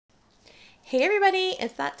Hey everybody,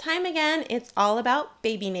 it's that time again. It's all about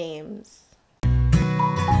baby names.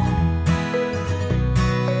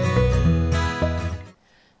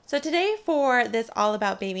 So today for this all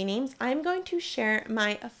about baby names, I'm going to share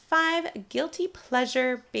my 5 guilty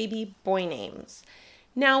pleasure baby boy names.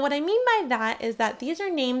 Now, what I mean by that is that these are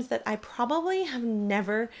names that I probably have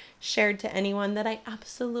never shared to anyone that I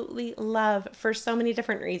absolutely love for so many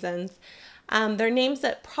different reasons. They're names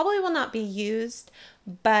that probably will not be used,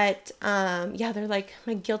 but yeah, they're like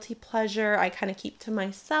my guilty pleasure. I kind of keep to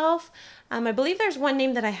myself. I believe there's one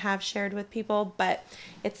name that I have shared with people, but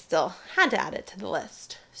it still had to add it to the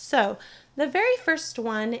list. So the very first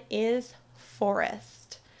one is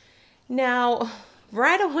Forrest. Now,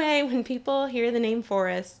 right away when people hear the name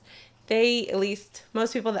Forrest, they, at least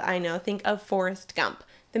most people that I know, think of Forrest Gump,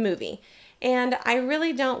 the movie. And I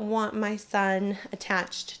really don't want my son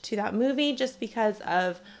attached to that movie just because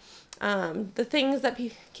of the things that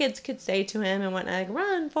kids could say to him and whatnot, like,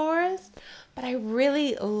 run, Forrest. But I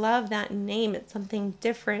really love that name. It's something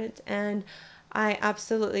different, and I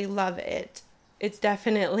absolutely love it. It's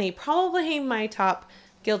definitely probably my top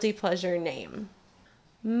guilty pleasure name.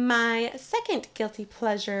 My second guilty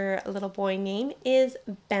pleasure little boy name is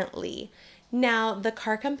Bentley. Now, the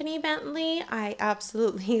car company Bentley, I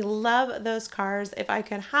absolutely love those cars. If I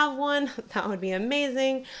could have one, that would be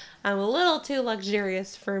amazing. I'm a little too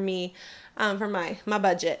luxurious for me, for my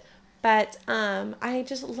budget. But I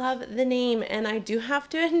just love the name, and I do have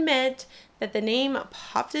to admit that the name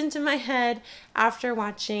popped into my head after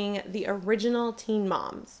watching the original Teen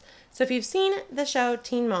Moms. So if you've seen the show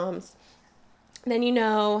Teen Moms, then you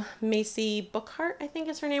know Macy Bookhart, I think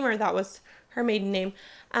is her name, or that was her maiden name.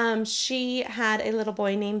 She had a little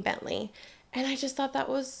boy named Bentley, and I just thought that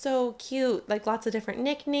was so cute, like lots of different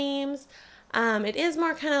nicknames. It is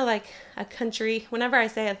more kind of like a country. Whenever I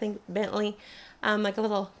say I think Bentley, like a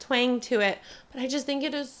little twang to it, but I just think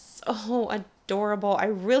it is so adorable. I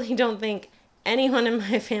really don't think anyone in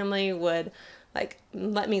my family would like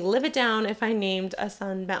let me live it down if I named a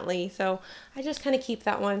son Bentley. So I just kind of keep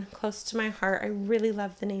that one close to my heart. I really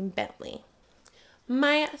love the name Bentley.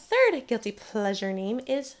 My third guilty pleasure name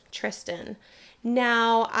is Tristan.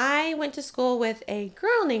 Now, I went to school with a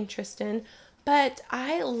girl named Tristan, but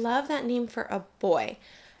I love that name for a boy.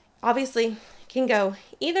 Obviously, it can go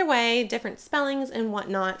either way, different spellings and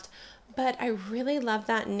whatnot, but I really love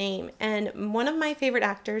that name. And one of my favorite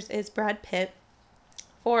actors is Brad Pitt,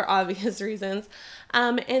 for obvious reasons.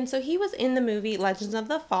 And so he was in the movie Legends of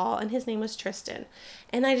the Fall, and his name was Tristan.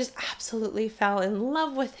 And I just absolutely fell in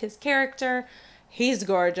love with his character. He's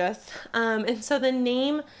gorgeous. And so the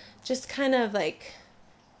name just kind of like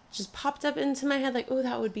just popped up into my head like, oh,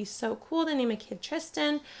 that would be so cool to name a kid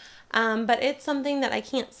Tristan. But it's something that I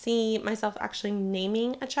can't see myself actually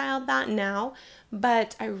naming a child that now.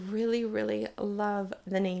 But I really, really love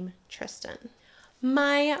the name Tristan.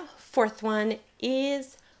 My fourth one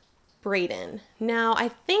is Brayden. Now, I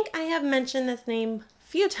think I have mentioned this name a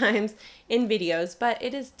few times in videos, but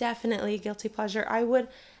it is definitely a guilty pleasure. I would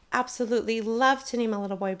absolutely love to name a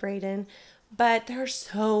little boy Brayden, but there are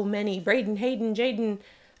so many. Brayden, Hayden, Jaden. I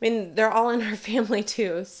mean, they're all in our family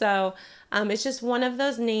too. So it's just one of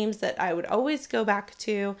those names that I would always go back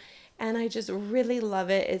to, and I just really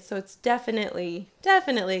love it. So it's definitely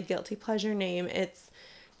a guilty pleasure name. It's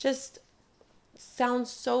just sounds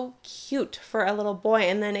so cute for a little boy,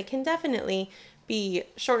 and then it can definitely be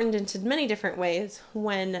shortened into many different ways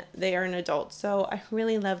when they are an adult. So I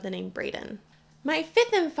really love the name Brayden. My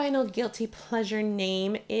fifth and final guilty pleasure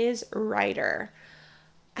name is Ryder.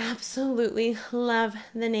 Absolutely love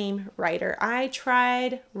the name Ryder. I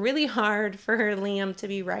tried really hard for Liam to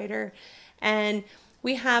be Ryder, and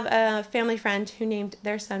we have a family friend who named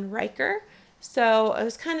their son Riker. So it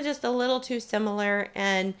was kind of just a little too similar,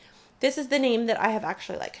 and this is the name that I have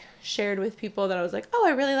actually like shared with people that I was like, oh,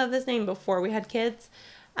 I really love this name before we had kids.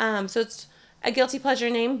 So it's a guilty pleasure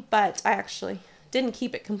name, but I actually didn't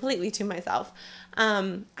keep it completely to myself.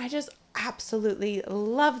 I just absolutely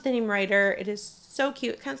love the name Ryder. It is so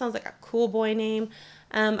cute. It kind of sounds like a cool boy name.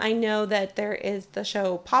 I know that there is the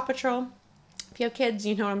show Paw Patrol. If you have kids,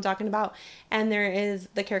 you know what I'm talking about. And there is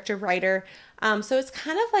the character Ryder. So it's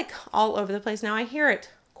kind of like all over the place. Now I hear it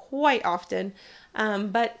quite often.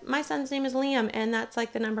 But my son's name is Liam, and that's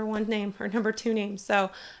like the number 1 name or number 2 name. So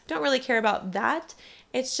I don't really care about that.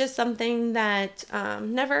 It's just something that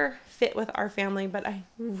never fit with our family, but I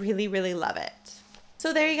really, really love it.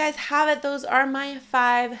 So there you guys have it. Those are my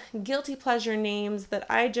 5 guilty pleasure names that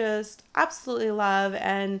I just absolutely love,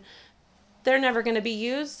 and they're never going to be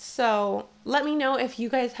used. So let me know if you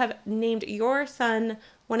guys have named your son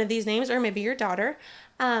one of these names, or maybe your daughter.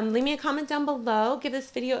 Leave me a comment down below. Give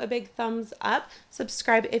this video a big thumbs up.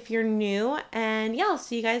 Subscribe if you're new. And yeah, I'll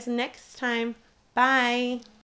see you guys next time. Bye.